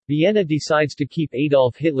Vienna decides to keep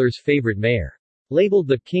Adolf Hitler's favorite mayor. Labeled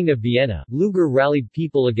the King of Vienna, Luger rallied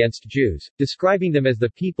people against Jews, describing them as the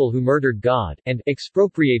people who murdered God, and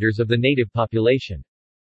expropriators of the native population.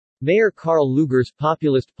 Mayor Karl Luger's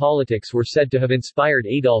populist politics were said to have inspired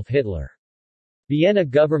Adolf Hitler. Vienna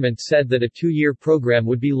government said that a 2-year program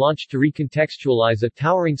would be launched to recontextualize a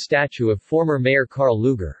towering statue of former Mayor Karl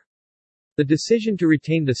Luger. The decision to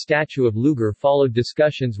retain the statue of Luger followed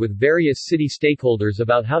discussions with various city stakeholders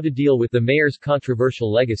about how to deal with the mayor's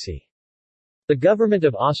controversial legacy. The government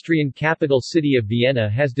of Austrian capital city of Vienna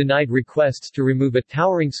has denied requests to remove a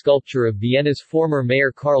towering sculpture of Vienna's former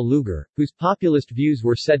mayor Karl Luger, whose populist views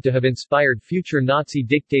were said to have inspired future Nazi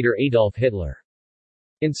dictator Adolf Hitler.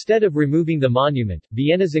 Instead of removing the monument,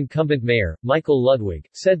 Vienna's incumbent mayor, Michael Ludwig,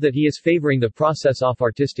 said that he is favoring the process of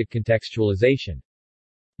artistic contextualization.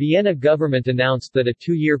 Vienna government announced that a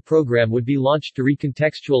 2-year program would be launched to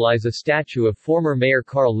recontextualize a statue of former mayor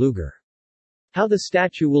Karl Luger. How the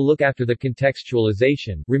statue will look after the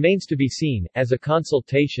contextualization remains to be seen, as a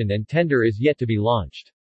consultation and tender is yet to be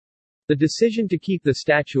launched. The decision to keep the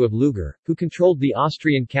statue of Luger, who controlled the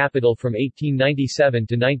Austrian capital from 1897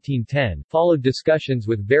 to 1910, followed discussions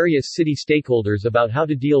with various city stakeholders about how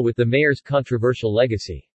to deal with the mayor's controversial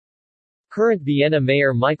legacy. Current Vienna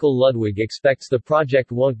Mayor Michael Ludwig expects the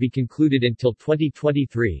project won't be concluded until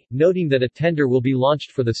 2023, noting that a tender will be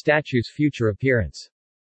launched for the statue's future appearance.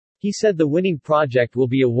 He said the winning project will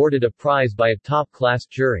be awarded a prize by a top-class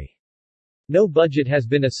jury. No budget has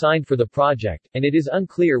been assigned for the project, and it is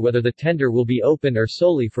unclear whether the tender will be open or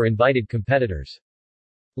solely for invited competitors.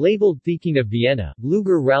 Labeled the King of Vienna,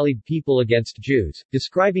 Luger rallied people against Jews,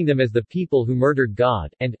 describing them as the people who murdered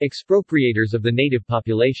God, and expropriators of the native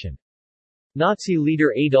population. Nazi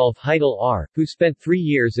leader Adolf Hitler, who spent 3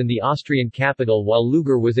 years in the Austrian capital while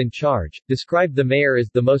Luger was in charge, described the mayor as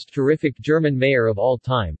the most terrific German mayor of all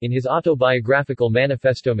time, in his autobiographical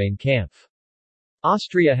manifesto Mein Kampf.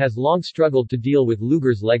 Austria has long struggled to deal with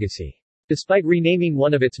Luger's legacy. Despite renaming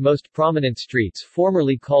one of its most prominent streets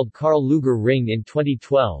formerly called Karl Luger Ring in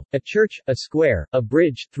 2012, a church, a square, a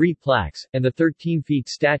bridge, 3 plaques, and the 13-feet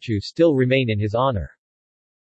statue still remain in his honor.